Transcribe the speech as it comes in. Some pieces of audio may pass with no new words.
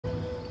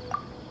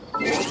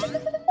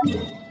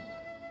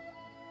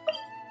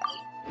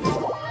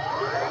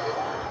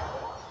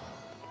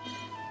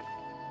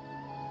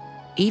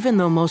Even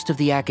though most of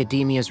the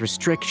academia's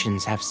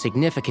restrictions have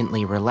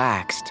significantly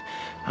relaxed,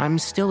 I'm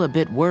still a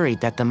bit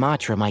worried that the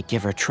Matra might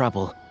give her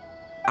trouble.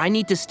 I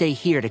need to stay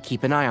here to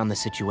keep an eye on the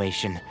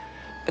situation.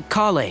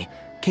 Kale,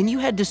 can you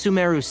head to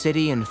Sumeru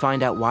City and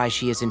find out why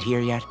she isn't here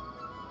yet?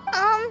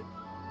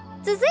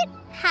 Does it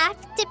have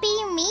to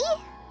be me?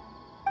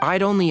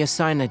 I'd only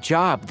assign a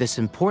job this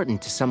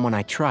important to someone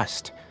I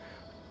trust.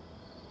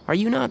 Are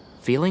you not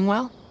feeling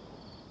well?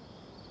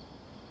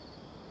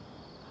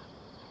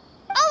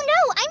 Oh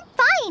no, I'm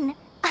fine!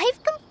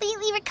 I've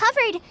completely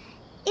recovered.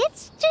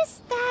 It's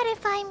just that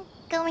if I'm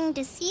going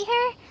to see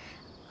her,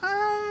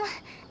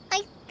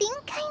 I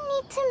think I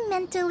need to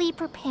mentally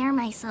prepare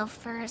myself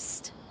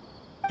first.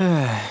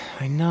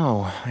 I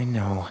know.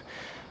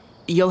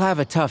 You'll have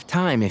a tough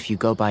time if you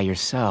go by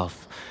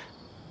yourself.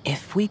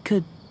 If we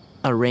could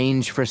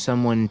arrange for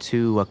someone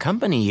to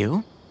accompany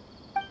you.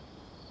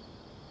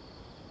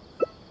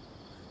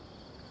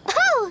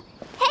 Oh,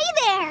 hey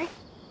there!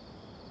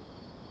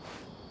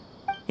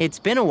 It's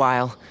been a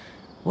while.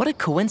 What a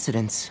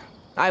coincidence.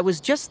 I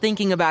was just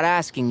thinking about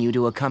asking you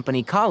to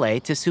accompany Kale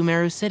to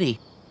Sumeru City.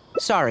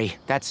 Sorry,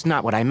 that's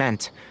not what I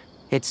meant.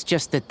 It's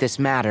just that this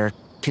matter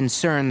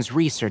concerns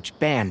research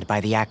banned by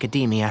the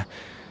academia.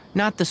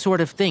 Not the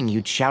sort of thing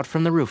you'd shout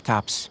from the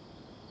rooftops.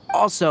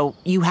 Also,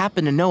 you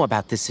happen to know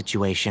about this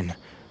situation.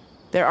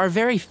 There are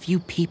very few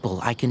people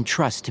I can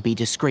trust to be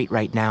discreet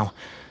right now.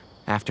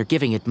 After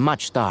giving it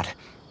much thought,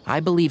 I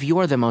believe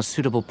you're the most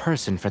suitable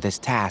person for this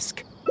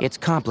task. It's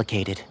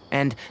complicated,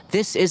 and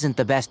this isn't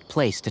the best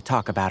place to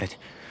talk about it.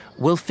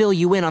 We'll fill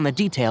you in on the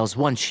details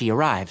once she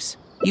arrives.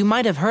 You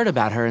might have heard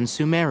about her in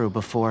Sumeru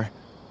before.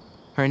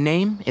 Her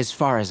name is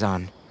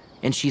Faruzan,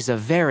 and she's a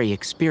very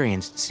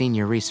experienced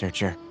senior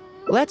researcher.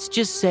 Let's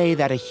just say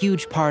that a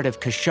huge part of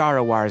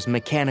Kasharawar's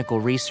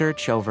mechanical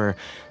research over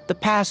the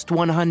past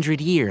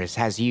 100 years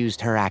has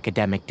used her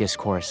academic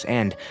discourse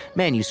and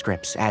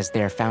manuscripts as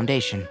their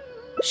foundation.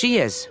 She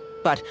is,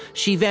 but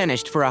she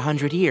vanished for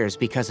 100 years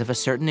because of a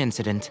certain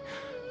incident.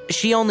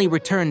 She only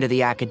returned to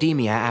the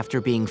academia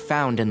after being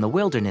found in the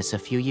wilderness a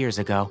few years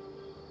ago.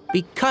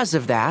 Because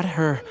of that,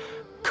 her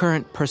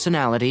current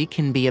personality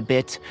can be a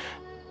bit,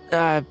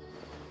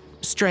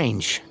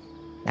 strange,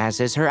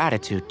 as is her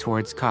attitude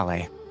towards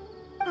Kale.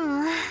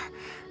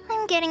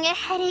 I'm getting a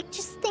headache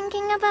just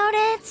thinking about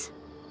it.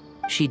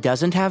 She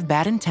doesn't have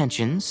bad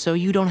intentions, so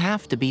you don't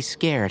have to be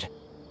scared.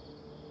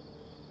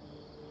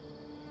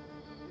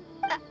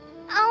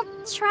 I'll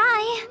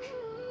try.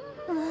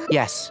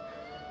 Yes.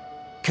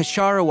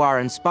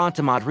 Kasharawar and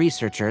Spontamod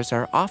researchers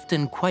are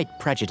often quite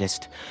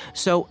prejudiced,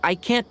 so I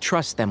can't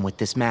trust them with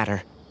this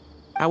matter.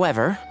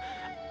 However,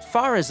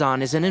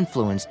 Faruzan isn't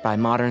influenced by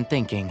modern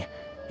thinking.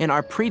 In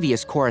our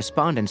previous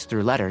correspondence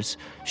through letters,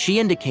 she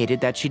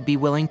indicated that she'd be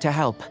willing to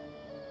help.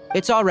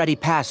 It's already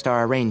past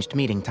our arranged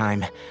meeting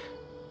time,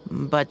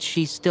 but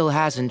she still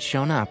hasn't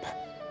shown up.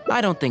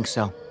 I don't think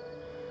so.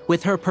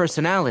 With her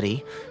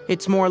personality,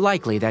 it's more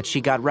likely that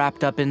she got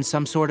wrapped up in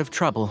some sort of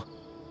trouble.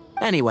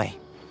 Anyway,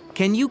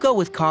 can you go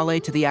with Kale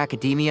to the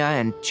academia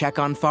and check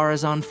on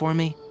Faruzan for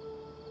me?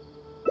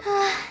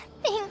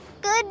 Thank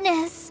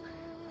goodness.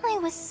 I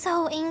was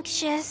so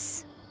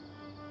anxious.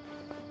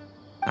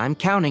 I'm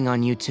counting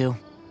on you two.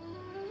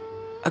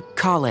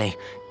 Kale,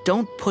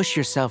 don't push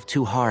yourself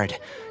too hard.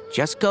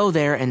 Just go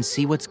there and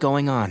see what's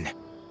going on.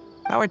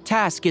 Our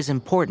task is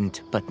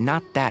important, but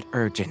not that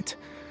urgent.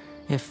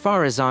 If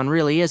Faruzan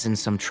really is in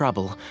some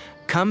trouble,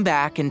 come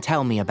back and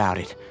tell me about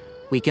it.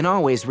 We can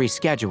always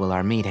reschedule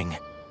our meeting.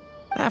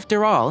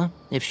 After all,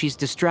 if she's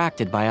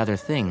distracted by other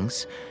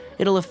things,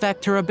 it'll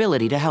affect her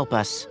ability to help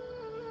us.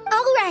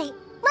 All right,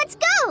 let's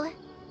go!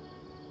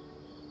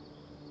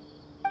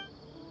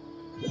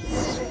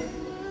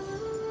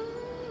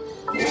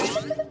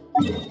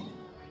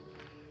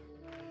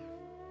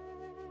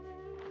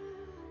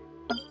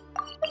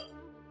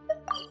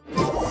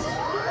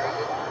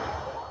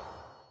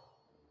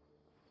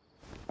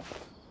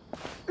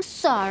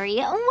 Sorry,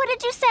 what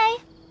did you say?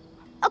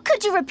 Oh,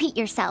 could you repeat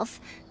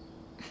yourself?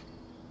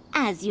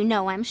 As you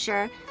know, I'm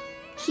sure,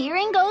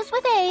 hearing goes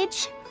with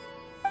age.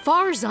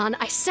 Faruzan,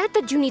 I said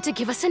that you need to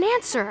give us an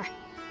answer.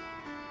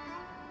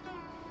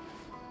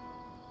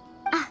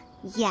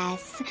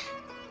 Yes.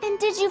 And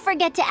did you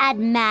forget to add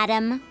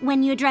madam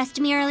when you addressed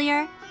me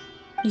earlier?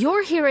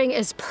 Your hearing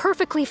is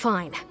perfectly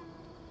fine.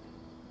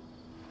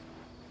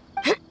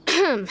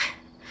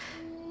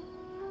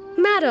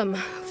 Madam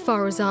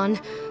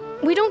Faruzan,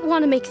 we don't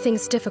want to make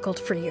things difficult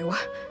for you.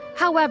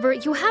 However,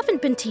 you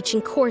haven't been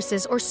teaching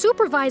courses or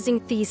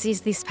supervising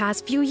theses these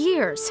past few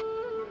years.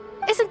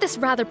 Isn't this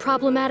rather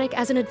problematic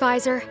as an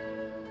advisor?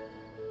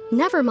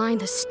 Never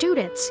mind the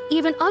students,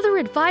 even other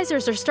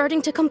advisors are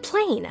starting to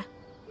complain.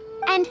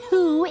 And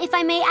who, if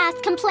I may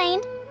ask,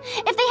 complained?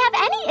 If they have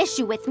any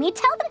issue with me,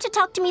 tell them to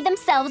talk to me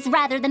themselves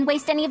rather than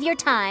waste any of your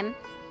time.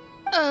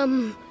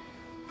 You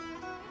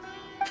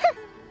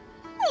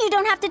You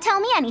don't have to tell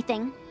me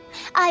anything.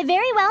 I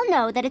very well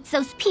know that it's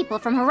those people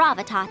from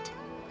Haravatat.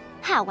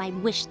 How I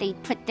wish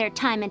they'd put their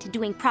time into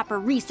doing proper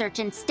research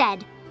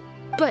instead.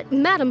 But,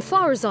 Madam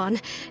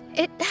Faruzan,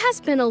 it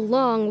has been a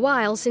long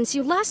while since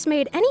you last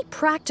made any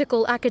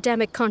practical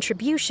academic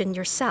contribution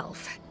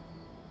yourself.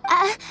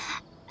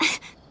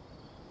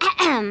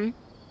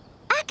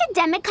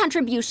 Academic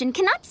contribution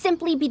cannot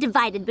simply be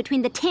divided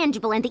between the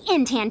tangible and the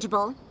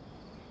intangible.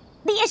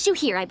 The issue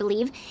here, I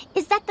believe,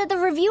 is that the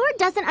reviewer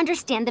doesn't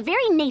understand the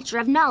very nature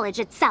of knowledge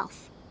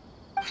itself.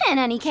 In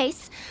any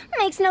case,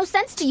 makes no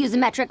sense to use a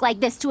metric like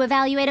this to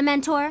evaluate a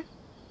mentor.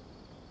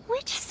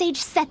 Which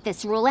sage set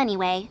this rule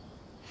anyway?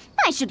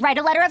 I should write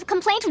a letter of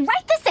complaint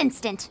right this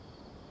instant.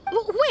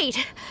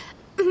 Wait!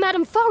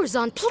 Madam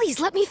Faruzan, please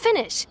let me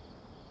finish.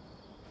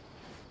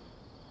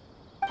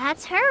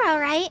 That's her, all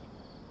right.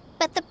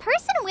 But the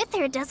person with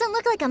her doesn't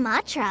look like a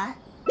Matra.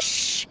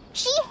 Shh!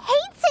 She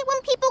hates it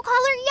when people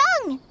call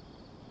her young!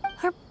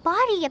 Her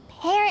body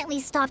apparently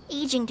stopped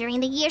aging during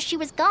the year she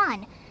was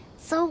gone.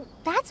 So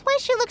that's why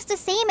she looks the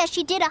same as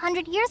she did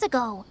 100 years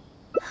ago.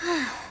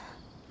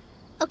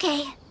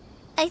 Okay,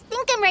 I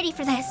think I'm ready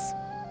for this.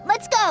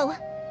 Let's go!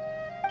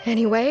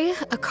 Anyway,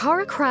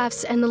 Akara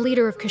Crafts and the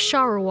leader of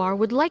Ksharawar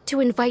would like to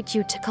invite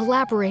you to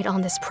collaborate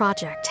on this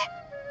project.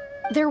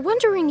 They're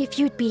wondering if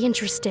you'd be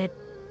interested.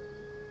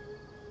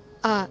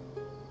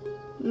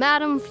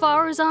 Madam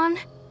Faruzan?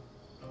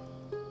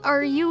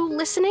 Are you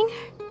listening?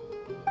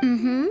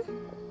 Mm-hmm.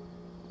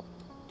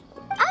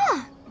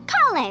 Ah,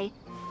 Kale!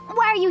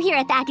 Why are you here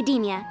at the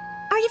Academia?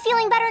 Are you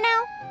feeling better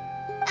now?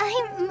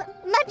 I'm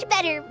much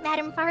better,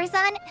 Madam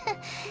Faruzan.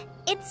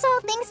 It's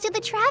all thanks to the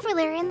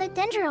Traveler and the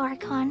Dendro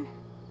Archon.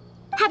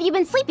 Have you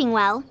been sleeping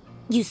well?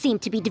 You seem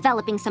to be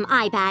developing some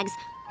eye bags.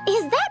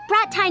 Is that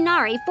brat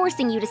Tainari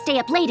forcing you to stay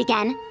up late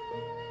again?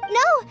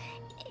 No,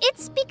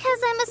 it's because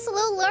I'm a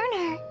slow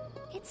learner.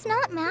 It's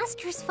not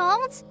Master's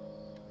fault.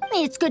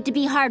 It's good to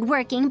be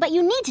hardworking, but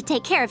you need to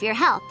take care of your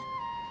health.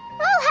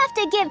 I'll have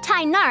to give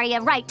Tainari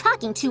a right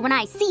talking to when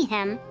I see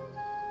him.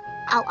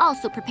 I'll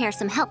also prepare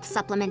some health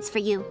supplements for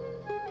you.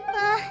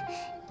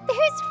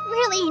 There's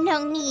really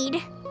no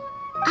need.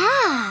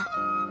 Ah,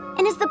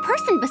 and is the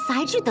person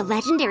beside you the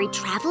legendary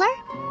Traveler?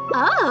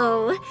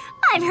 Oh,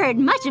 I've heard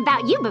much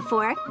about you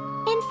before.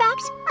 In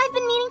fact, I've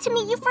been meaning to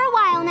meet you for a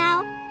while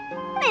now.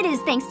 It is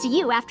thanks to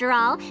you, after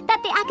all,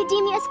 that the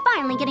Academia is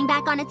finally getting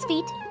back on its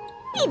feet.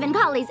 Even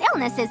Kale's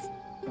illness is...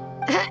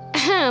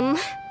 Ahem.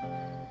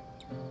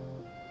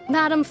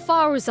 Madam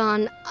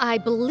Faruzan, I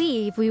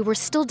believe we were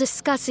still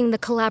discussing the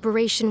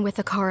collaboration with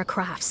Akara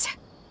Crafts.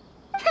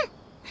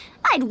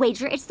 I'd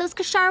wager it's those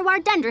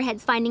Ksharawar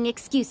dunderheads finding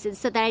excuses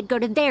so that I'd go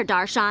to their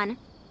darshan.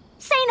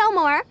 Say no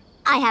more.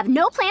 I have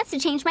no plans to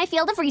change my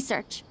field of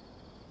research.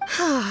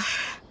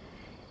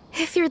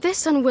 If you're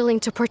this unwilling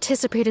to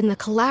participate in the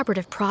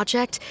collaborative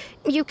project,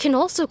 you can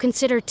also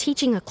consider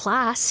teaching a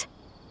class.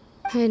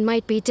 It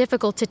might be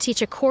difficult to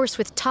teach a course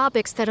with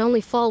topics that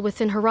only fall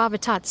within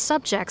Haravatat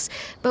subjects,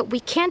 but we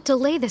can't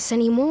delay this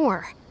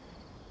anymore.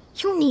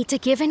 You need to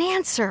give an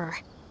answer.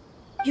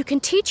 You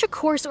can teach a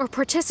course or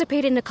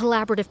participate in a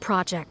collaborative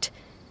project.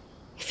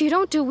 If you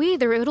don't do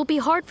either, it'll be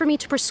hard for me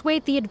to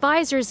persuade the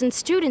advisors and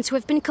students who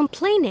have been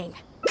complaining.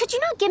 Could you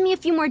not give me a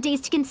few more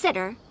days to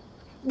consider?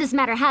 This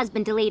matter has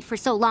been delayed for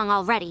so long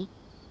already.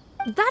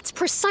 That's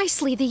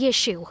precisely the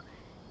issue.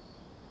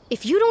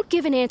 If you don't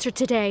give an answer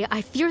today,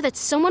 I fear that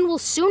someone will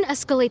soon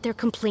escalate their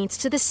complaints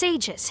to the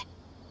sages.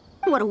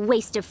 What a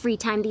waste of free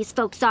time these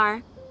folks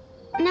are.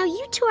 Now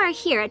you two are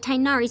here at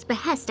Tainari's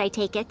behest, I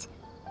take it.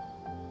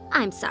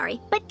 I'm sorry,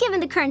 but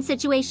given the current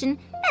situation,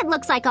 it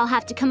looks like I'll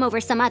have to come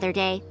over some other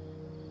day.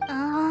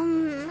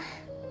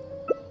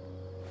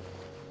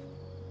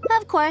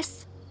 Of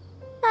course.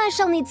 I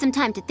shall need some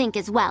time to think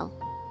as well.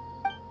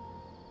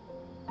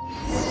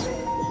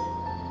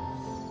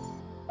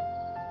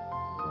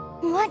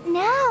 What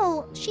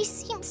now? She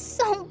seems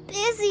so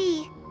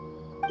busy.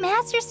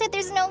 Master said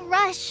there's no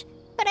rush,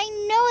 but I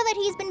know that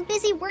he's been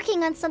busy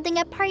working on something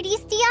at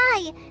Paradise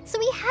DI, so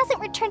he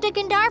hasn't returned to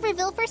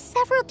Gandharvaville for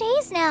several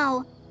days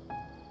now.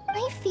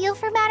 I feel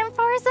for Madame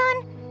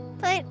Faruzan,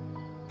 but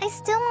I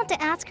still want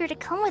to ask her to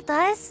come with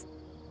us.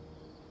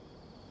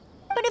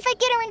 But if I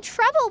get her in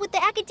trouble with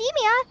the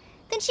Academia,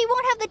 then she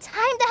won't have the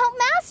time to help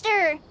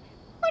Master.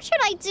 What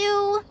should I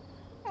do?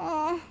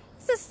 Oh,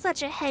 this is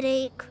such a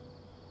headache.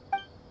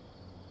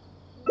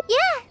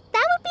 Yeah,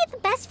 that would be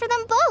the best for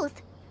them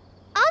both.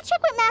 I'll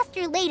check with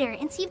Master later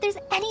and see if there's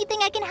anything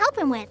I can help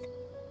him with.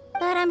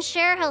 But I'm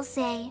sure he'll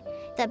say,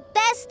 the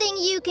best thing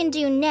you can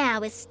do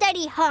now is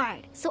study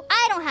hard, so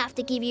I don't have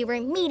to give you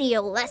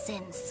remedial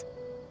lessons.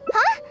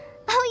 Huh?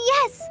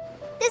 Oh yes!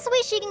 This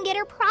way she can get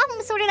her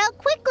problem sorted out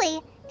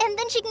quickly, and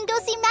then she can go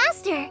see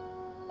Master.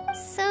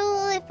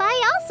 So if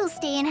I also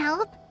stay and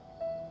help...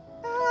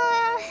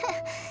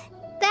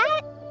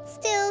 that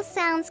still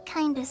sounds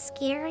kinda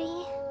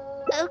scary.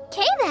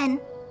 Okay then.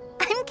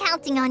 I'm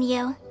counting on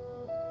you.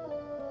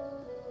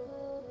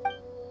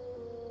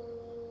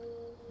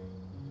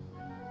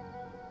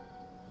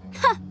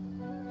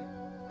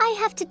 I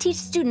have to teach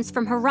students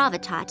from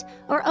Haravatat,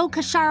 or owe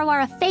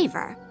Ksharawar a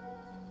favor.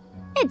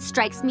 It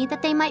strikes me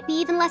that they might be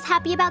even less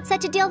happy about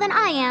such a deal than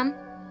I am.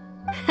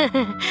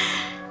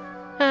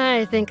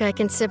 I think I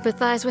can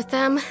sympathize with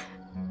them.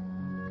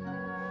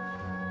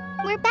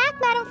 We're back,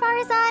 Madame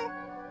Faruzan.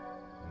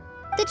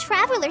 The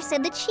Traveler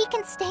said that she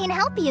can stay and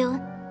help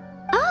you.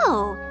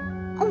 Oh,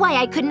 why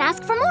I couldn't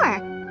ask for more.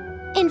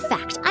 In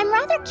fact, I'm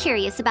rather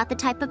curious about the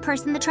type of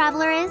person the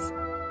Traveler is.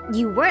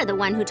 You were the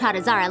one who taught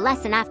Azar a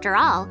lesson after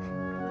all.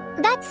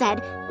 That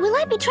said, will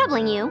I be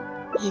troubling you?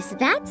 Is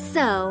that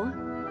so?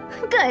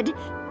 Good.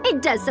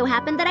 It does so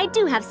happen that I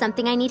do have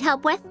something I need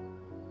help with.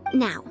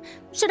 Now,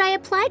 should I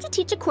apply to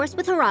teach a course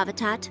with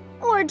Haravatat,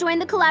 or join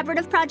the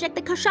collaborative project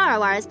that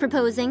Ksharawar is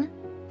proposing?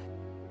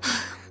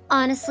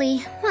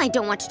 Honestly, I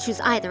don't want to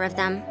choose either of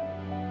them.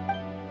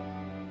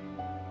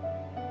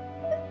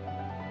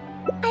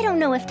 I don't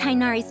know if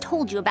Tainari's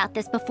told you about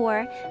this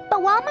before,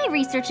 but while my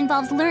research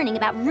involves learning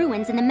about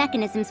ruins and the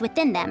mechanisms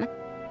within them,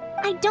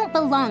 I don't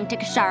belong to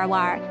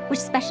Ksharawar, which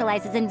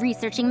specializes in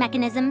researching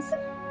mechanisms,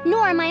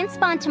 nor am I in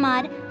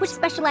Spontamod, which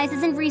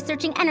specializes in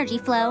researching energy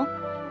flow.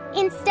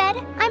 Instead,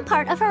 I'm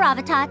part of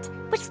Haravatat,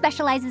 which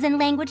specializes in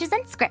languages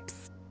and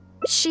scripts.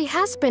 She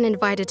has been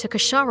invited to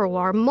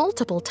Ksharawar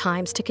multiple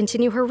times to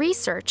continue her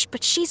research,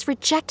 but she's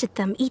rejected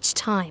them each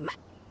time.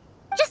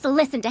 Just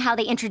listen to how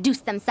they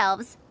introduce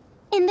themselves.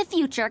 In the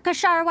future,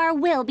 Ksharawar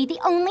will be the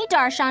only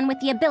Darshan with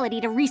the ability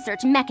to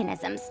research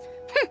mechanisms.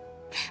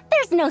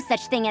 There's no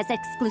such thing as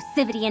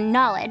exclusivity in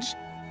knowledge.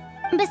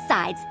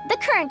 Besides, the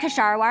current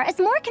Ksharawar is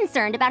more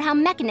concerned about how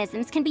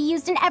mechanisms can be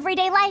used in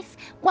everyday life,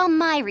 while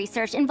my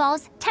research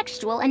involves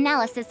textual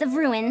analysis of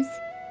ruins.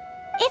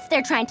 If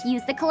they're trying to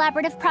use the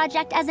collaborative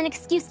project as an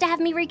excuse to have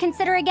me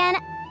reconsider again...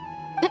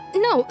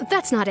 No,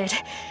 that's not it.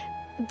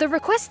 The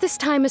request this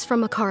time is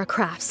from Akara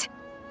Crafts.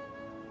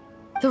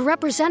 The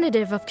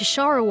representative of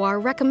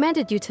Ksharawar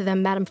recommended you to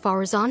them, Madame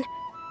Faruzan.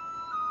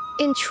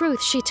 In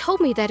truth, she told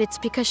me that it's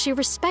because she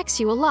respects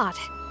you a lot.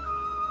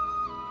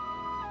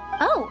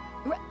 Oh,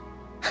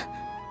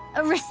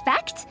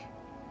 respect?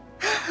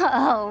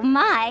 Oh,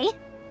 my.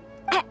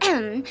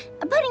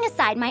 Putting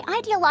aside my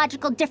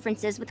ideological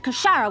differences with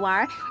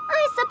Ksharawar,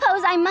 I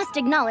suppose I must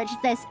acknowledge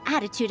this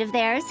attitude of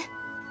theirs.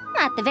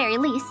 At the very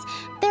least,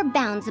 they're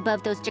bounds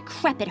above those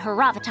decrepit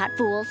Haravatat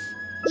fools.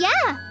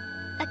 Yeah,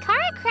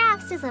 Akara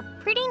Crafts is a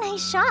pretty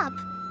nice shop.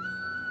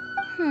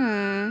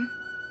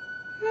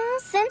 Well,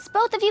 since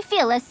both of you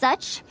feel as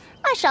such,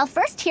 I shall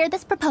first hear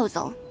this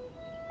proposal.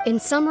 In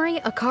summary,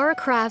 Akara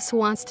Crafts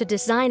wants to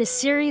design a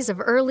series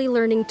of early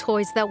learning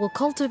toys that will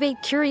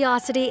cultivate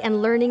curiosity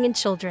and learning in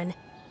children.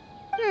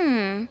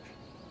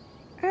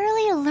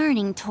 Early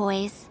learning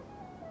toys.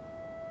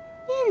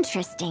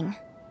 Interesting.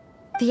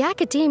 The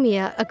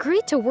academia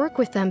agreed to work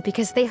with them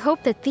because they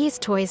hope that these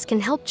toys can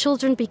help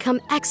children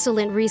become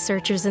excellent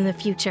researchers in the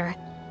future.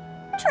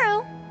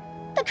 True.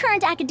 The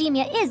current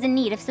academia is in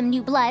need of some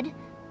new blood.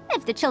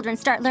 If the children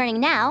start learning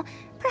now,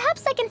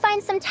 perhaps I can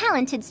find some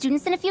talented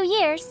students in a few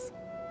years.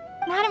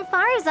 Madame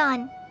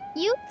Faruzan,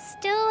 you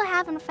still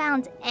haven't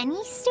found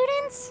any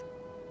students?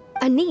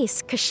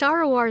 Anise,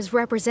 Ksharowar's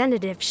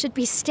representative, should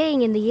be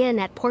staying in the inn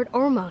at Port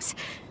Ormos.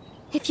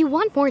 If you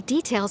want more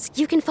details,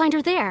 you can find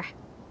her there.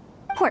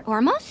 Port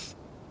Ormos?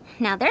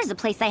 Now there's a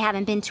place I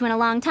haven't been to in a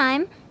long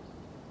time.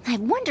 I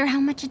wonder how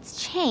much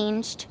it's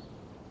changed.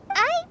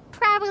 I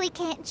probably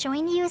can't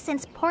join you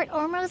since Port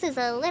Ormos is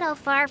a little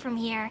far from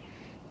here.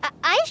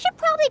 I should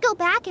probably go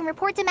back and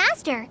report to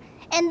Master,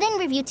 and then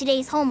review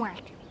today's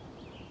homework.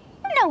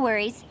 No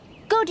worries.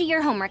 Go do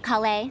your homework,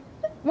 Kale.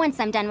 Once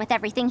I'm done with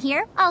everything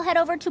here, I'll head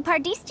over to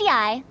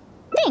Pardistii.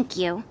 Thank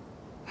you.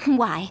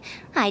 Why,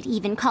 I'd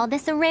even call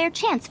this a rare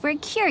chance for a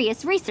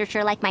curious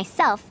researcher like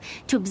myself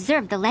to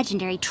observe the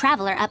legendary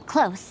traveler up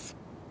close.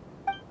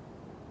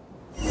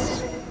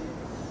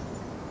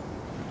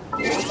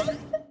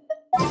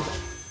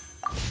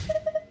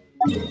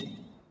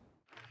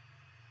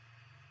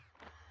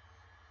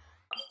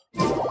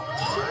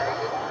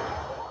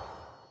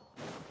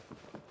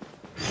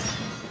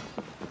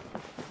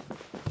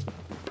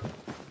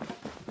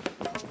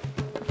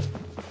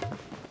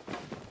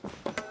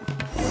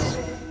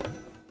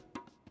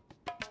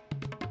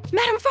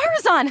 Madame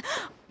Faruzan!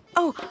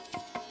 Oh,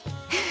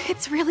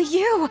 it's really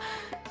you.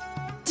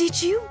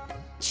 Did you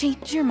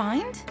change your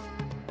mind?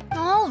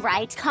 All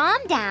right, calm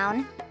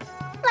down.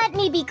 Let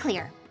me be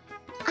clear.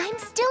 I'm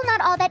still not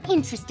all that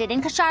interested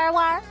in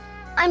Ksharawar.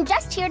 I'm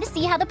just here to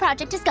see how the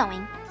project is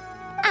going.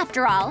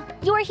 After all,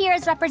 you're here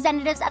as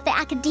representatives of the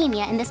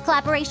academia in this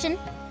collaboration.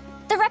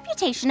 The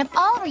reputation of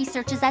all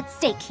research is at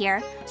stake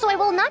here, so I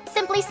will not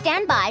simply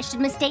stand by should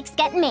mistakes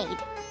get made.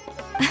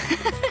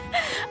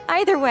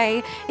 Either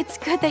way, it's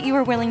good that you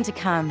were willing to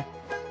come.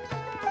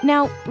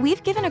 Now,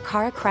 we've given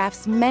Akara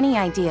Crafts many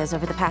ideas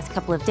over the past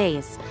couple of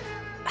days.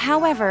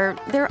 However,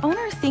 their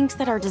owner thinks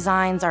that our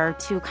designs are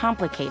too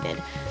complicated,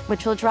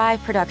 which will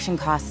drive production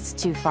costs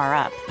too far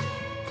up.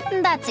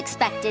 That's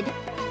expected.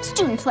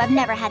 Students who have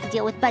never had to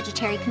deal with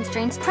budgetary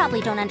constraints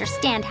probably don't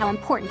understand how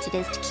important it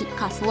is to keep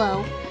costs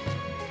low.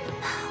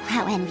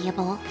 How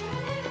enviable.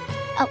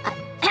 Oh,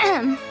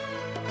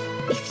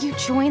 If you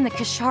join the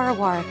Kashara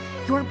War,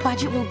 your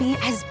budget will be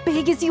as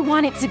big as you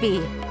want it to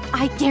be.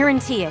 I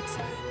guarantee it.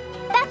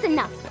 That's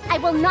enough. I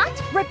will not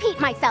repeat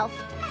myself.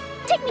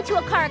 Take me to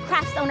Akara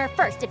Crafts owner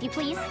first, if you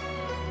please.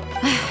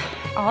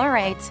 All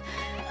right.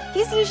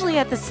 He's usually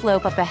at the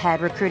slope up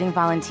ahead recruiting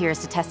volunteers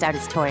to test out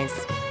his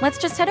toys. Let's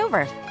just head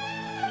over.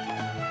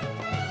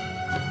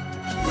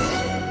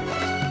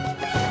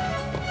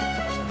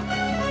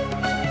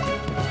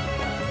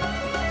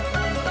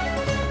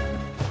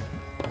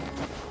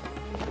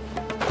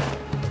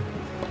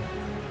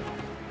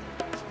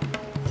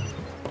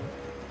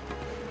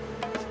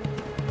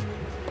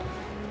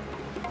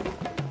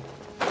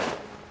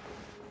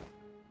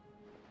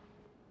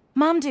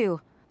 Mamdu,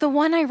 the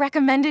one I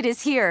recommended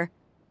is here.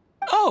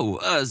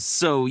 Oh,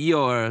 so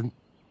you're,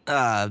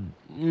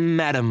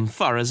 Madam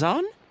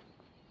Faruzan?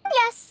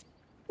 Yes,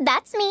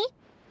 that's me.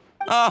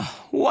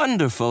 Ah,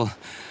 wonderful.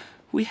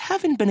 We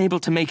haven't been able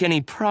to make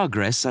any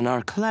progress on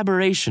our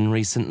collaboration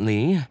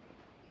recently.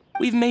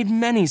 We've made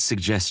many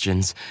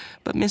suggestions,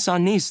 but Miss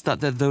Anise thought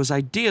that those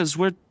ideas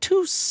were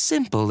too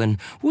simple and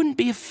wouldn't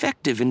be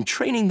effective in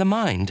training the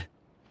mind.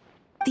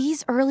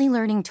 These early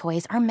learning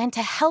toys are meant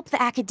to help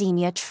the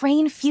academia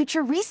train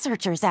future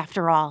researchers,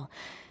 after all.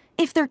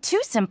 If they're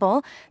too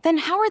simple, then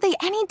how are they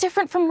any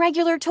different from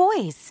regular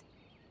toys?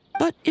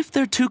 But if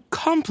they're too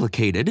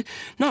complicated,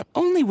 not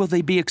only will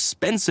they be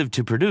expensive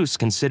to produce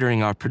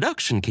considering our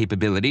production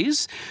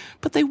capabilities,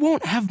 but they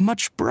won't have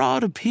much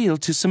broad appeal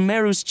to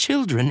Sumeru's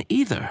children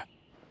either.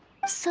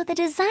 So the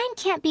design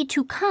can't be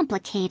too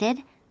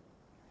complicated,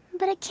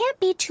 but it can't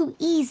be too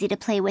easy to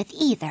play with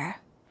either.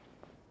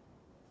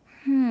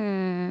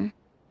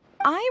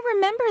 I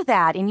remember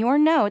that in your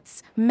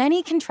notes,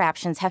 many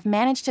contraptions have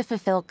managed to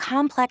fulfill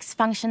complex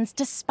functions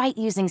despite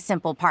using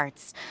simple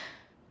parts.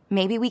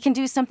 Maybe we can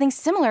do something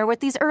similar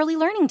with these early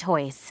learning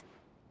toys.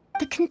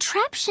 The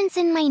contraptions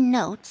in my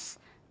notes?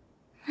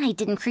 I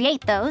didn't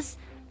create those.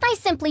 I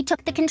simply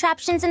took the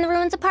contraptions in the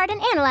ruins apart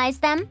and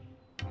analyzed them.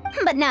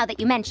 But now that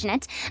you mention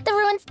it, the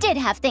ruins did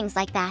have things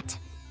like that.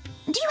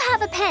 Do you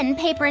have a pen,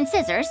 paper, and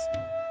scissors?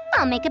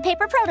 I'll make a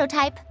paper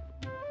prototype.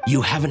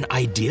 You have an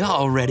idea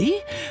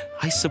already?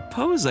 I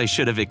suppose I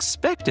should have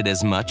expected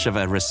as much of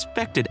a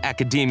respected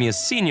academia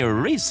senior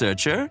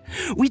researcher.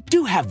 We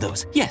do have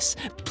those. Yes,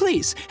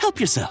 please, help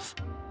yourself.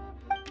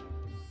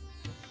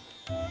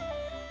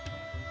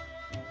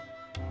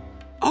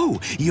 Oh,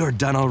 you're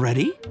done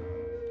already?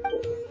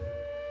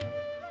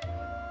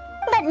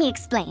 Let me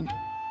explain.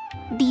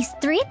 These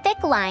 3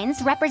 thick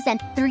lines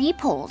represent 3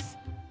 poles.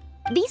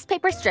 These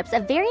paper strips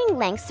of varying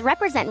lengths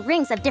represent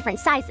rings of different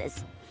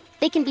sizes.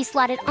 They can be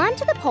slotted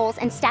onto the poles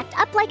and stacked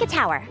up like a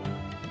tower.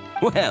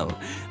 Well,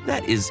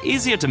 that is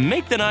easier to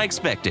make than I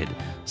expected.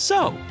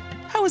 So,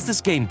 how is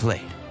this game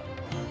played?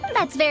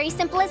 That's very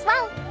simple as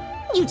well.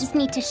 You just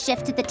need to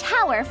shift the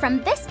tower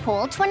from this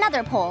pole to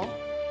another pole.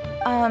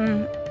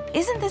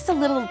 Isn't this a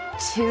little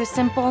too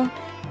simple?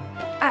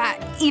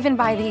 Even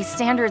by the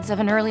standards of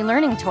an early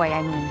learning toy,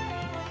 I mean.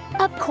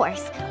 Of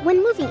course,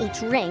 when moving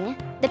each ring,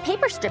 the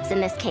paper strips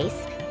in this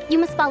case, you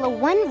must follow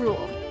one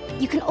rule.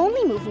 You can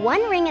only move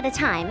one ring at a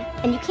time,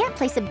 and you can't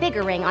place a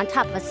bigger ring on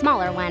top of a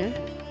smaller one.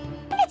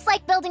 It's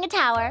like building a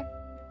tower.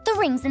 The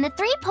rings in the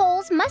 3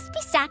 poles must be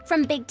stacked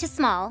from big to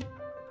small.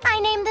 I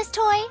named this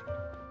toy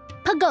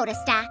Pagoda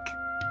Stack.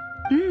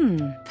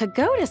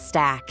 Pagoda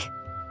Stack.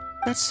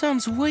 That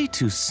sounds way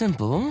too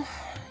simple.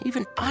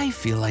 Even I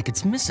feel like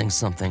it's missing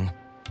something.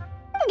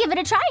 Give it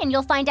a try and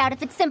you'll find out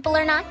if it's simple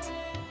or not.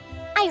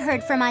 I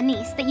heard from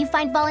Anise that you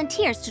find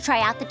volunteers to try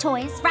out the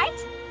toys, right?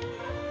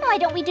 Why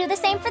don't we do the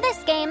same for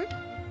this game?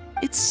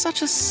 It's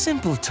such a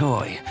simple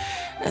toy.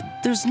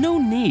 There's no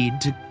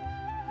need to...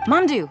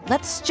 Mamdu,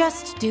 let's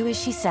just do as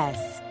she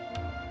says.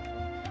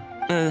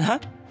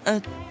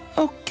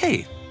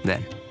 Okay,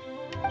 then.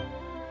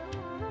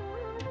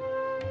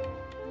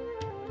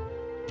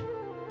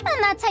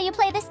 And that's how you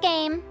play this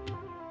game.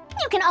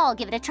 You can all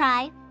give it a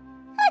try.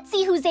 Let's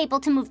see who's able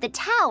to move the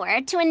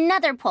tower to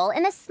another pole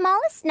in the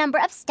smallest number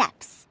of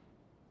steps.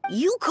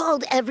 You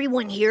called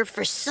everyone here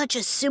for such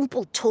a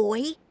simple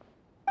toy?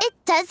 It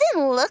doesn't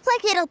look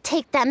like it'll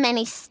take that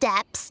many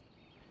steps.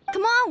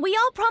 Come on, we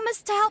all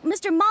promised to help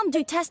Mr.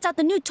 Mamdu test out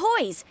the new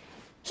toys.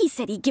 He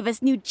said he'd give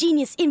us new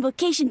Genius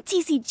Invocation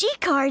TCG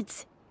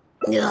cards.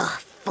 Ugh,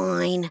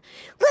 fine.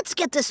 Let's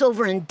get this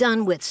over and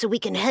done with so we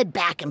can head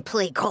back and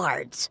play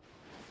cards.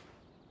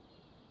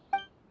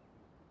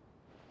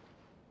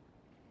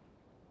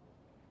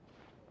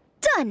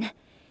 Done!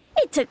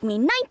 It took me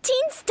 19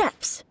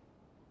 steps.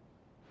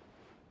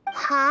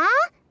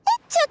 Huh?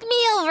 It took me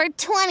over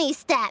 20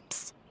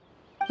 steps.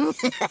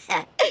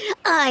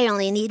 I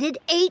only needed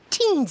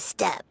 18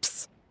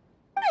 steps.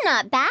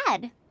 Not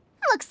bad.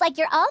 Looks like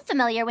you're all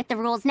familiar with the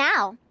rules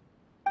now.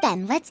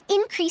 Then let's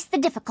increase the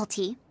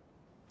difficulty.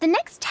 The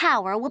next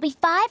tower will be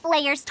 5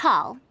 layers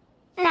tall.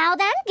 Now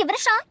then, give it a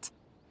shot.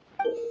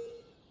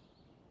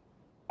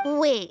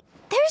 Wait,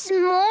 there's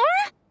more?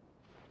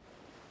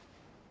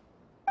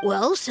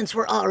 Well, since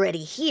we're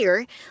already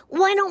here,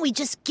 why don't we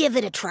just give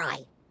it a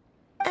try?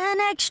 An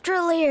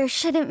extra layer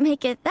shouldn't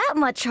make it that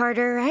much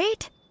harder,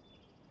 right?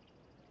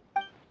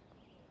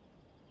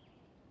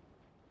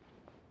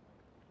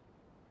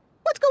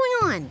 What's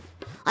going on?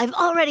 I've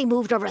already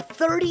moved over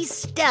 30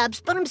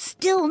 steps, but I'm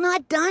still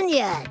not done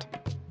yet.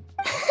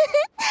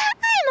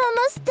 I'm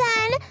almost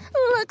done.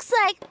 Looks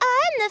like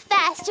I'm the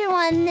faster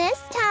one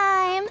this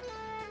time.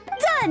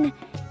 Done!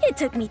 It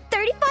took me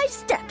 35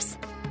 steps.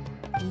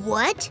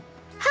 What?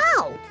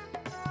 How?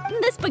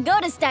 This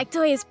pagoda stack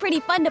toy is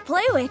pretty fun to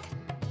play with.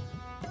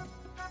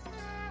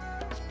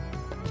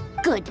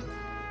 Good.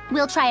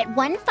 We'll try it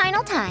one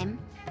final time.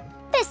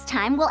 This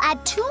time, we'll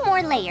add 2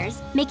 more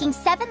layers, making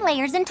 7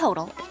 layers in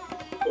total.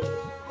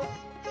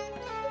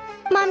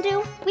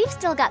 Mamdu, we've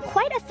still got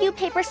quite a few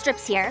paper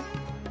strips here.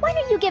 Why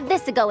don't you give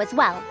this a go as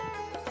well?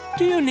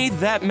 Do you need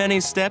that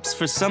many steps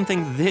for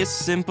something this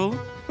simple?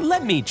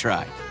 Let me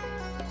try.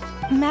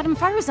 Madam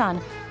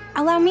Faruzan,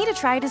 allow me to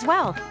try it as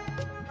well.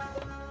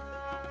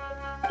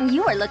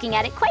 You are looking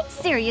at it quite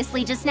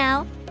seriously just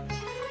now.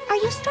 Are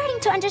you starting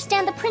to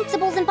understand the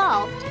principles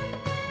involved?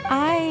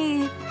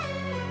 I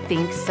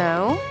think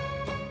so.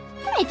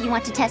 If you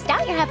want to test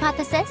out your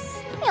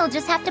hypothesis, you'll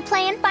just have to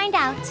play and find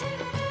out.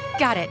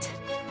 Got it.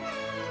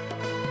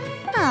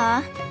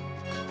 Ah,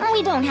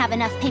 we don't have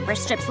enough paper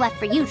strips left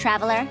for you,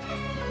 Traveler.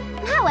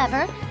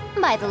 However,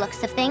 by the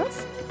looks of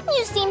things,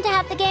 you seem to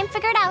have the game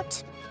figured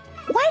out.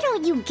 Why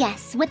don't you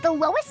guess what the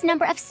lowest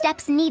number of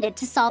steps needed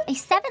to solve a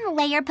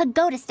 7-layer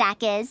pagoda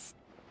stack is?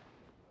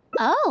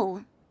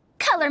 Oh,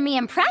 color me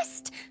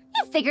impressed.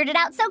 You figured it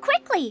out so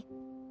quickly.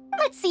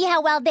 Let's see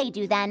how well they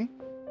do then.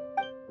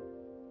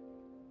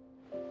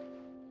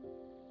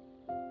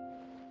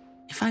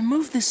 If I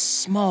move this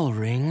small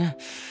ring,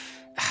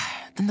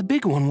 then the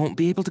big one won't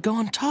be able to go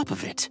on top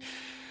of it.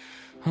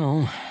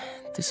 Oh,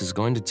 this is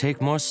going to take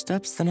more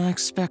steps than I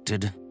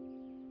expected.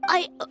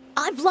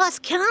 I've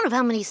lost count of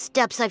how many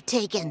steps I've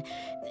taken.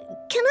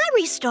 Can I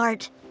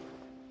restart?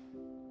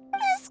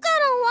 This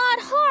got a lot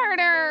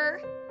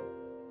harder.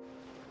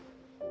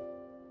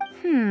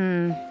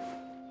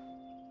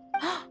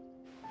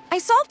 I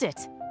solved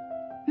it!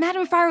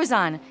 Madam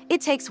Faruzan,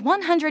 it takes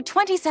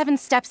 127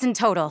 steps in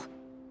total.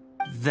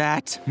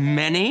 That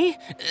many?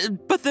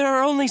 But there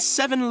are only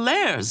 7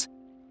 layers.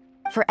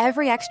 For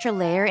every extra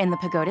layer in the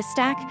pagoda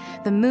stack,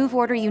 the move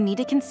order you need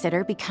to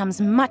consider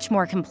becomes much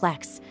more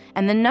complex,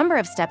 and the number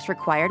of steps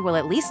required will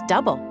at least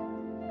double.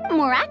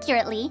 More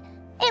accurately,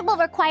 it will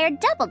require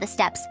double the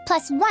steps,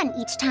 plus 1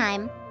 each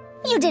time.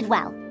 You did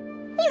well.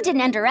 You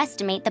didn't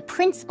underestimate the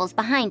principles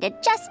behind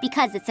it just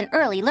because it's an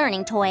early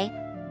learning toy.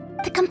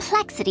 The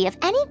complexity of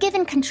any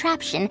given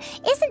contraption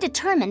isn't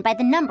determined by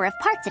the number of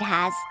parts it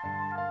has.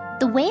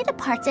 The way the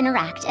parts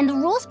interact and the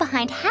rules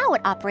behind how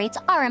it operates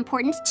are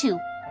important too.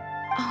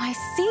 Oh, I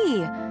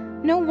see.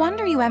 No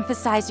wonder you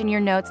emphasized in your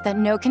notes that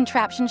no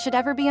contraption should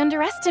ever be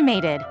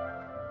underestimated.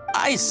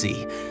 I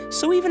see.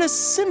 So even a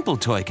simple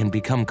toy can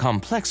become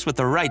complex with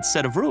the right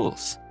set of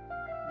rules.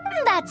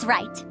 That's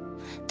right.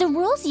 The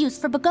rules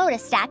used for pagoda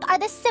stack are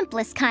the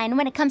simplest kind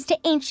when it comes to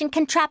ancient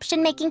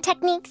contraption-making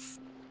techniques.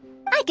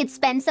 I could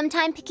spend some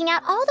time picking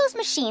out all those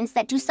machines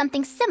that do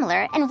something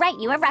similar and write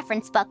you a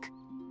reference book.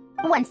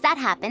 Once that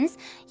happens,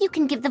 you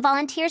can give the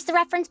volunteers the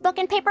reference book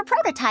and paper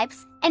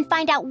prototypes and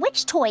find out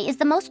which toy is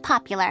the most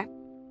popular.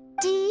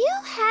 Do you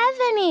have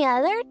any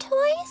other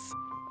toys?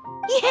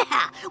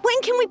 Yeah!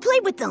 When can we play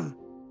with them?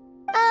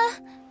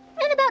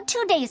 In about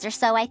 2 days or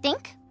so, I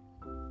think.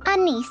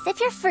 Anise, if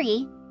you're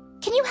free,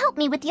 can you help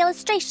me with the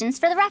illustrations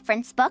for the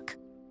reference book?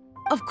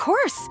 Of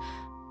course!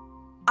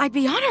 I'd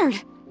be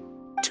honored.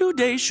 2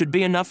 days should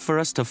be enough for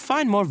us to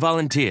find more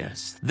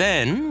volunteers.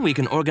 Then we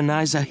can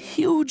organize a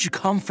huge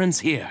conference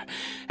here,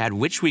 at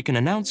which we can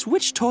announce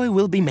which toy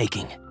we'll be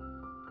making.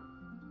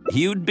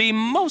 You'd be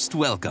most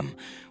welcome.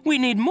 We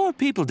need more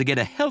people to get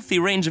a healthy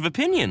range of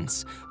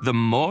opinions. The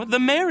more, the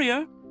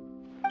merrier.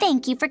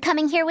 Thank you for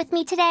coming here with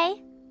me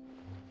today.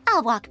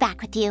 I'll walk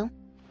back with you.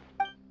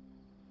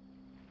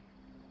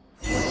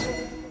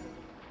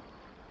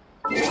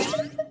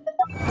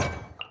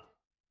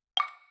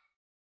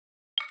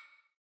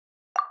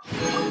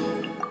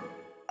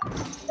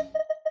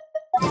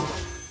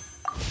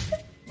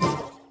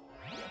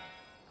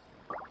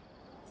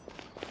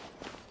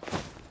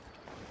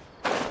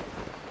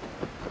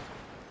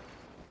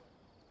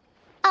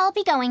 I'll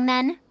be going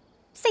then.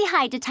 Say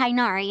hi to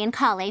Tainari and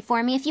Kale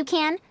for me if you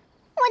can.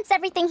 Once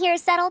everything here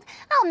is settled,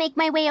 I'll make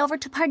my way over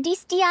to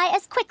Pardis Di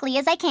as quickly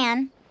as I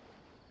can.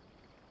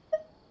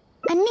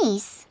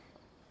 Anise,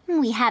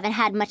 we haven't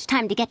had much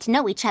time to get to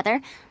know each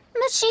other,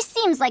 but she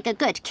seems like a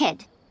good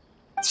kid.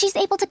 She's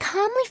able to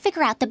calmly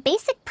figure out the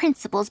basic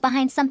principles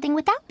behind something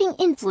without being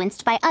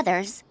influenced by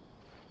others.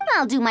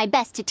 I'll do my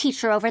best to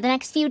teach her over the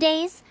next few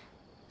days.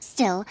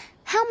 Still,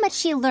 how much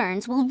she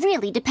learns will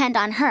really depend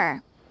on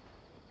her.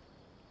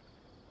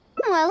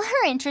 Well,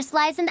 her interest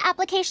lies in the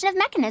application of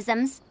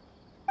mechanisms.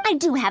 I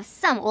do have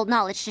some old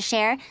knowledge to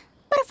share,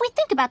 but if we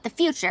think about the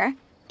future,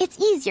 it's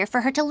easier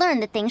for her to learn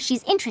the things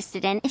she's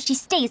interested in if she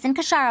stays in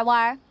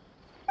Kasharawar.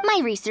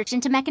 My research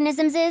into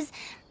mechanisms is,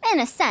 in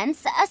a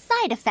sense, a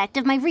side effect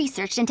of my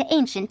research into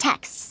ancient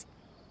texts.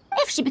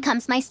 If she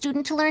becomes my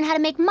student to learn how to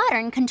make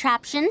modern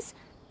contraptions,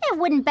 it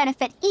wouldn't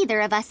benefit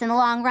either of us in the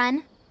long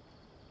run.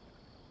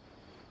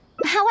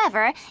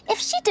 However, if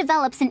she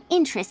develops an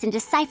interest in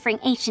deciphering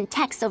ancient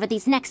texts over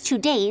these next 2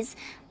 days,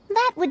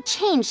 that would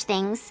change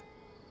things.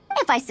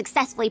 If I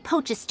successfully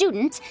poach a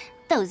student,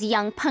 those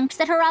young punks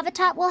at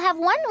Haravatat will have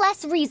one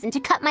less reason to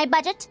cut my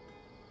budget.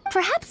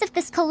 Perhaps if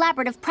this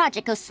collaborative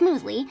project goes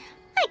smoothly,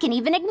 I can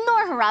even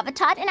ignore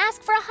Haravatat and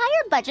ask for a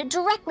higher budget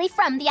directly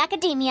from the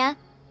academia.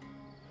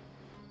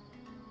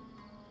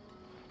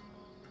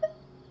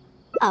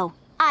 Oh,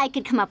 I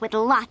could come up with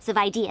lots of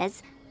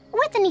ideas.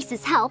 With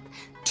Anis's help,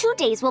 2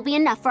 days will be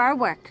enough for our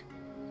work.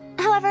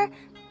 However,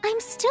 I'm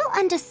still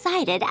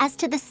undecided as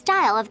to the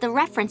style of the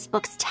reference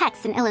book's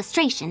text and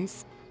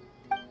illustrations.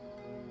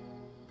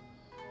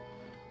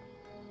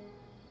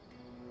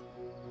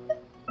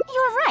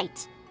 You're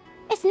right.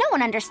 If no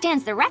one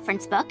understands the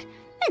reference book,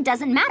 it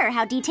doesn't matter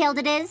how detailed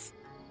it is.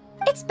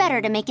 It's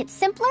better to make it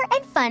simpler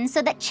and fun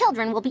so that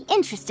children will be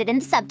interested in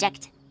the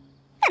subject.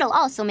 It'll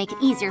also make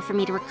it easier for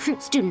me to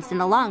recruit students in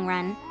the long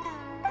run.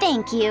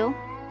 Thank you.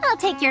 I'll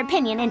take your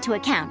opinion into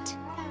account.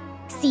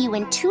 See you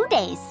in 2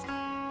 days.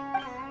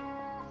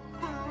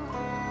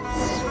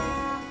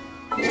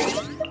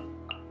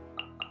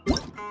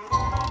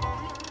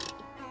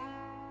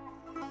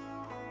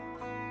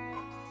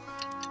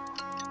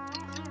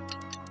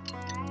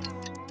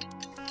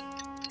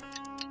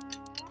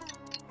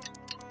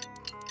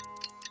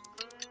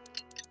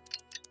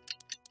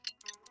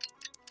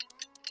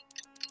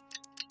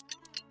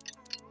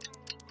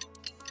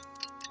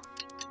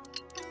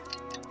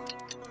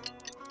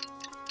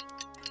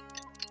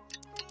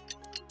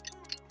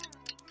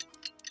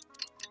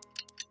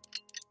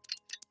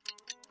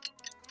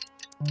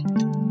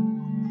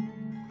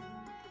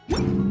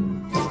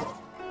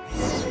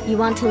 You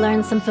want to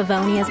learn some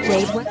Favonia's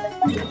blade work?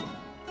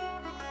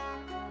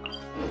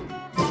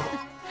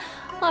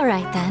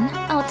 Alright then,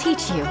 I'll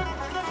teach you.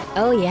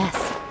 Oh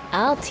yes,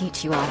 I'll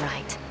teach you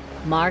alright.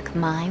 Mark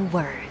my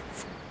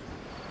words.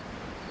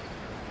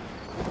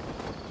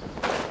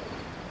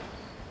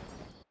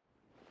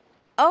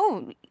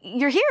 Oh,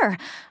 you're here.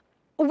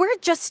 We're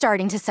just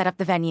starting to set up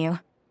the venue.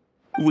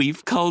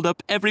 We've called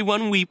up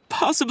everyone we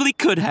possibly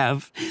could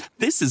have.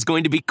 This is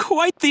going to be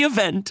quite the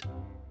event.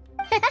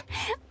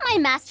 My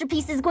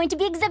masterpiece is going to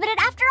be exhibited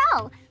after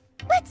all.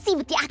 Let's see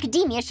what the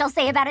academia shall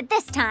say about it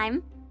this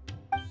time.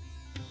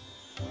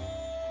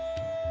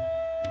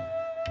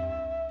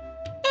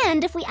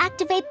 And if we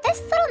activate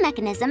this little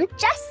mechanism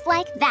just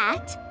like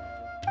that,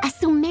 a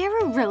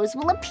Sumeru rose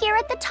will appear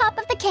at the top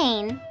of the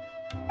cane.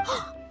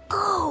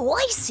 Oh,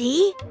 I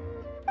see.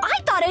 I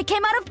thought it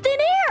came out of thin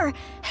air!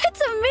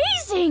 It's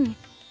amazing!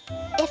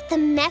 If the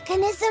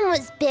mechanism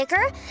was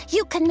bigger,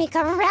 you could make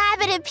a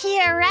rabbit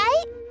appear,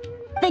 right?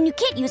 Then you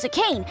can't use a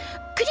cane.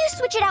 Could you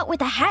switch it out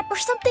with a hat or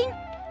something?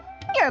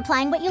 You're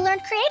applying what you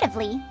learned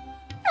creatively.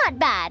 Not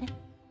bad.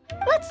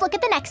 Let's look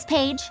at the next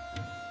page.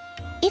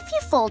 If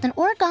you fold an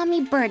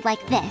origami bird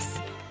like this,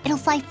 it'll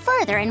fly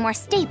further and more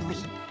stably.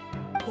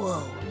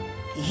 Whoa.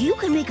 You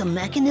can make a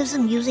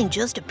mechanism using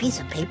just a piece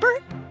of paper?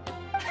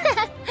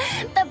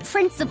 The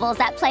principles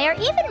at play are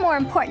even more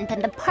important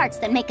than the parts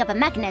that make up a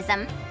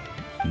mechanism.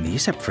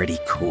 These are pretty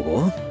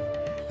cool.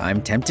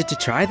 I'm tempted to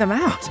try them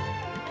out.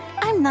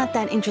 I'm not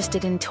that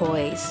interested in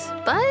toys,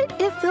 but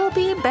if they'll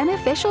be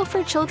beneficial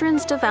for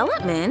children's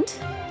development.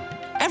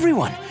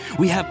 Everyone,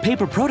 we have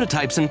paper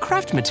prototypes and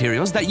craft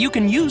materials that you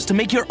can use to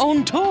make your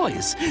own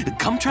toys.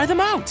 Come try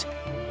them out.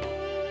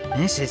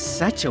 This is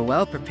such a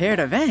well-prepared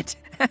event.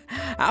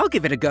 I'll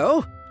give it a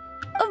go.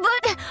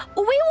 But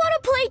we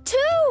want to play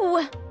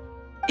too!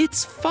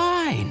 It's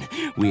fine.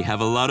 We have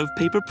a lot of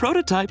paper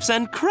prototypes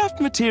and craft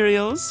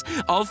materials.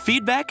 All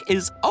feedback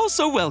is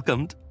also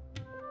welcomed.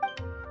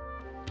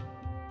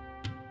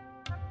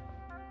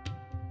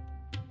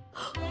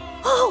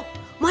 Oh,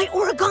 my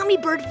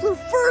origami bird flew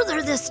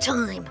further this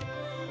time.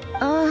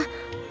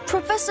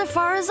 Professor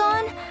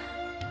Faruzan,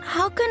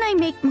 how can I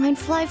make mine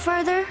fly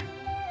farther?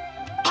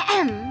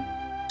 Ahem.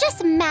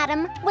 Just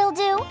madam will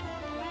do.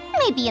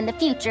 Maybe in the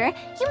future,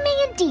 you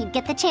may indeed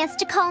get the chance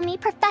to call me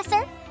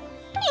Professor.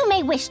 You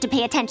may wish to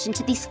pay attention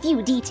to these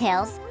few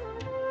details.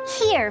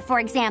 Here, for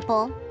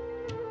example.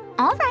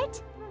 All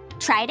right,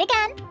 try it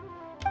again.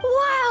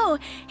 Wow,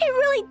 it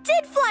really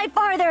did fly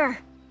farther!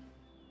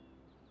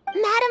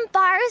 Madam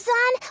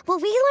Faruzan, will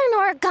we learn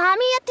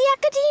origami at the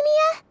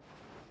academia?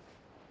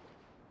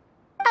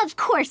 Of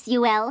course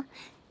you will.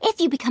 If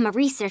you become a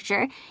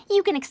researcher,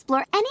 you can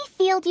explore any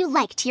field you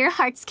like to your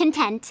heart's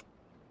content.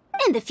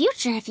 In the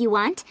future, if you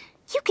want,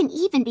 you can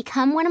even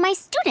become one of my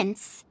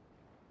students.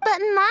 But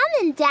Mom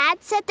and Dad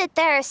said that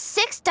there are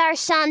 6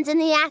 Darshans in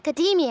the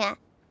academia.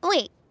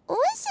 Wait,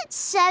 was it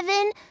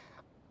 7?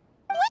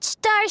 Which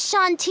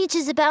Darshan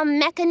teaches about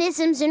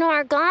mechanisms in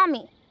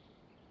origami?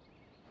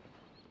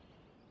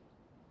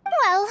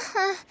 Well,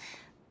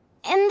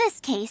 in this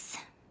case,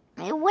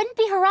 it wouldn't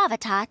be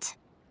Haravatat.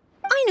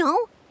 I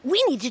know.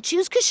 We need to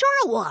choose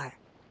Kisharawar.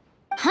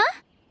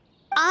 Huh?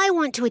 I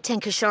want to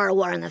attend Kashara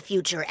War in the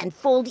future and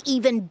fold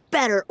even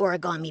better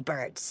origami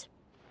birds.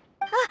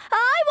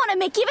 I want to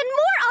make even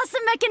more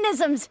awesome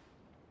mechanisms!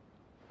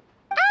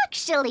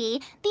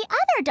 Actually, the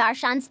other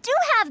Darshans do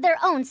have their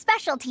own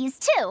specialties,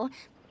 too.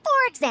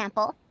 For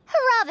example,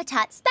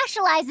 Haravatat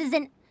specializes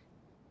in...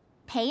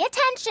 Pay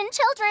attention,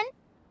 children.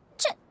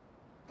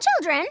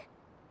 Children?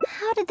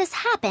 How did this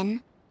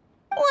happen?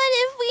 What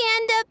if we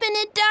end up in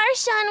a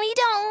Darshan we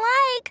don't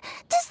like?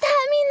 Does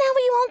that mean that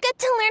we won't get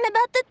to learn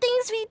about the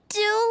things we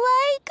do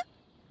like?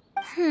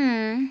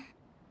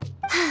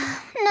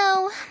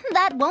 No,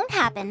 that won't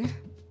happen.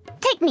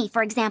 Take me,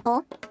 for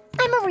example.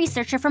 I'm a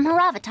researcher from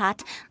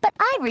Haravatat, but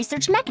I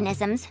research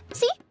mechanisms.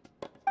 See?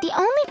 The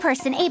only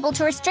person able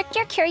to restrict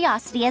your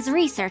curiosity as a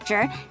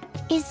researcher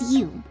is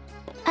you.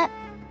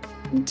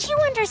 Do you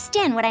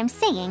understand what I'm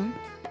saying?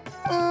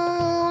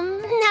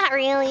 Not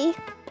really.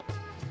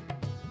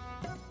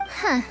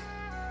 Huh.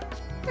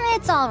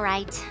 It's all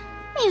right.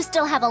 You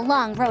still have a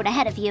long road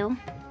ahead of you.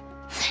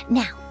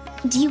 Now,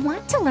 do you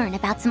want to learn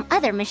about some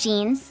other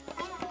machines?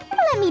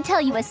 Let me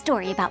tell you a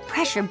story about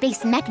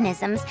pressure-based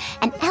mechanisms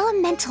and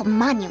elemental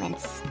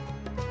monuments.